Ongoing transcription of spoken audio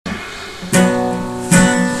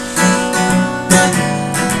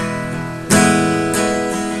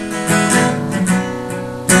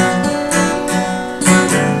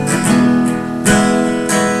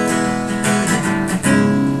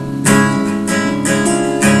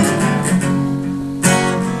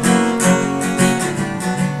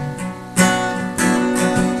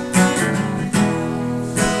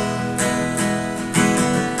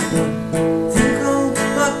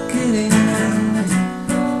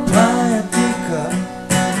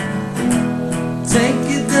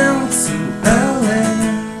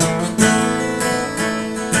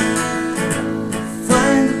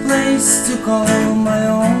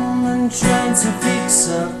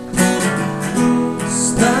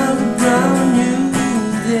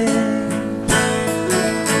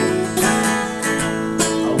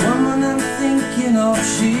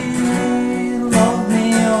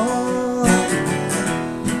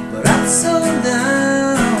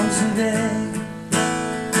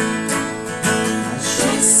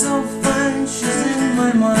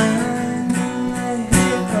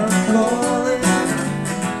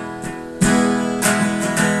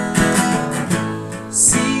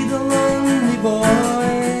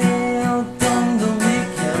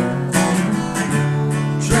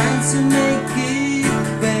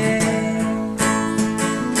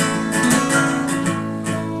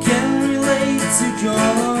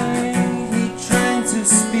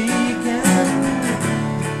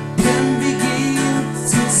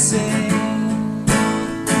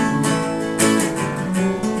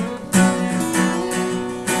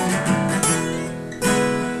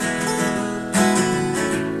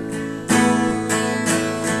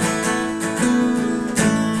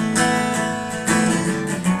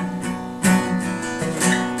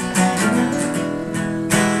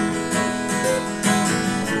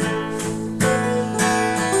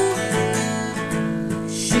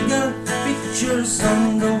pictures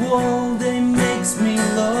on the wall, they makes me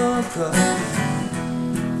look up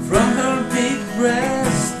from her big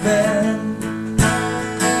breastband.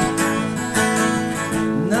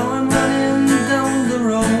 Now I'm running down the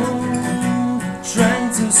road, trying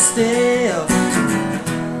to stay up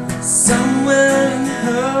somewhere in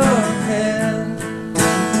her head.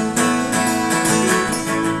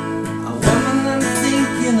 A woman I'm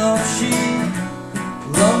thinking of, she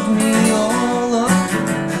loved me all up,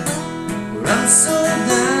 but I'm so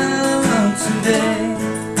down today.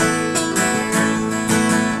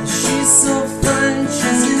 She's so fine,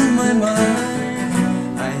 she's in my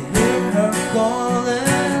mind, I hear her calling.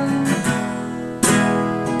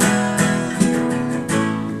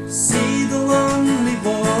 See the lonely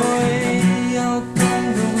boy out on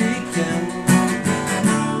the weekend,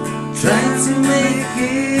 trying to make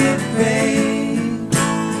it pay.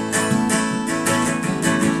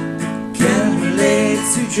 Can relate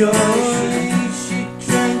to joy, she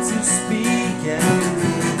trying to speak and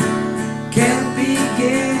can't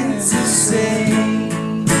begin to say.